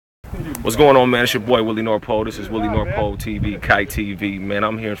What's going on, man? It's your boy Willy Northpole. This is Willy Northpole TV, Kite TV, man.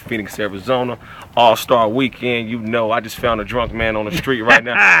 I'm here in Phoenix, Arizona. All-Star Weekend. You know, I just found a drunk man on the street right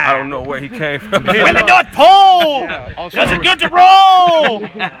now. I don't know where he came from. Willy Northpole! Does it good to roll?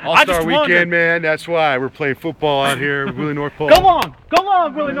 All-Star Weekend, man. That's why we're playing football out here. Willy Northpole. Go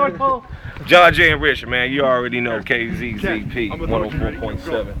on, Willy Northpole. John J and Rich, man. You already know KZZP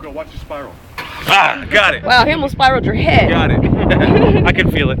 104.7. Go watch the spiral. Ah, got it. Wow, he almost spiraled your head. Got it. I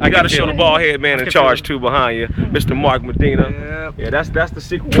can feel it. I gotta show the bald head man in charge too behind you, Mr. Mark Medina. Yeah, that's the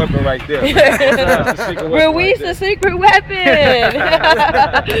secret weapon right there. Release the secret weapon.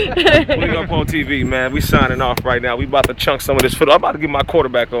 Willy Northpole TV, man. We signing off right now. We about to chunk some of this football. I'm about to get my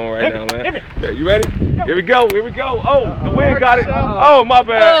quarterback on right now, man. Yeah, you ready? Here we go. Here we go. Oh, the wind got it. Oh, my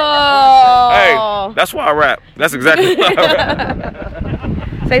bad. Oh. Hey, that's why I rap. That's exactly why I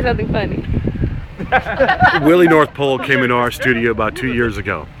rap. Say something funny. Willy Northpole came into our studio about 2 years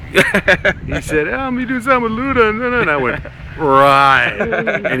ago. He said, "Oh, let me do something with Luda." And I went, right.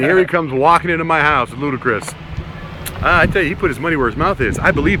 And here he comes walking into my house with Ludacris. I tell you, he put his money where his mouth is.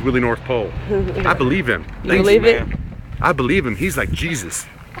 I believe Willy Northpole. I believe him. You believe it? I believe him. He's like Jesus.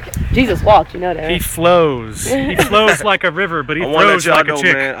 Jesus walked, you know that. He flows. He flows like a river, but he throws like a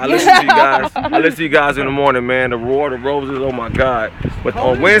chick. Man, I listen to you guys. I listen to you guys in the morning, man. The Roar, the Roses, oh my God. But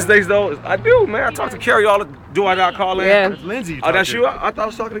on Wednesdays though, I do, man. I talk to Carrie all the. Do I not call in? Yeah. That's Lindsay. Oh, that's you? I thought I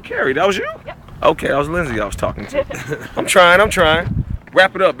was talking to Carrie. That was you? Yep. Okay, that was Lindsay I was talking to. I'm trying.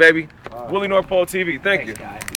 Wrap it up, baby. Willy Northpole TV. Thank you.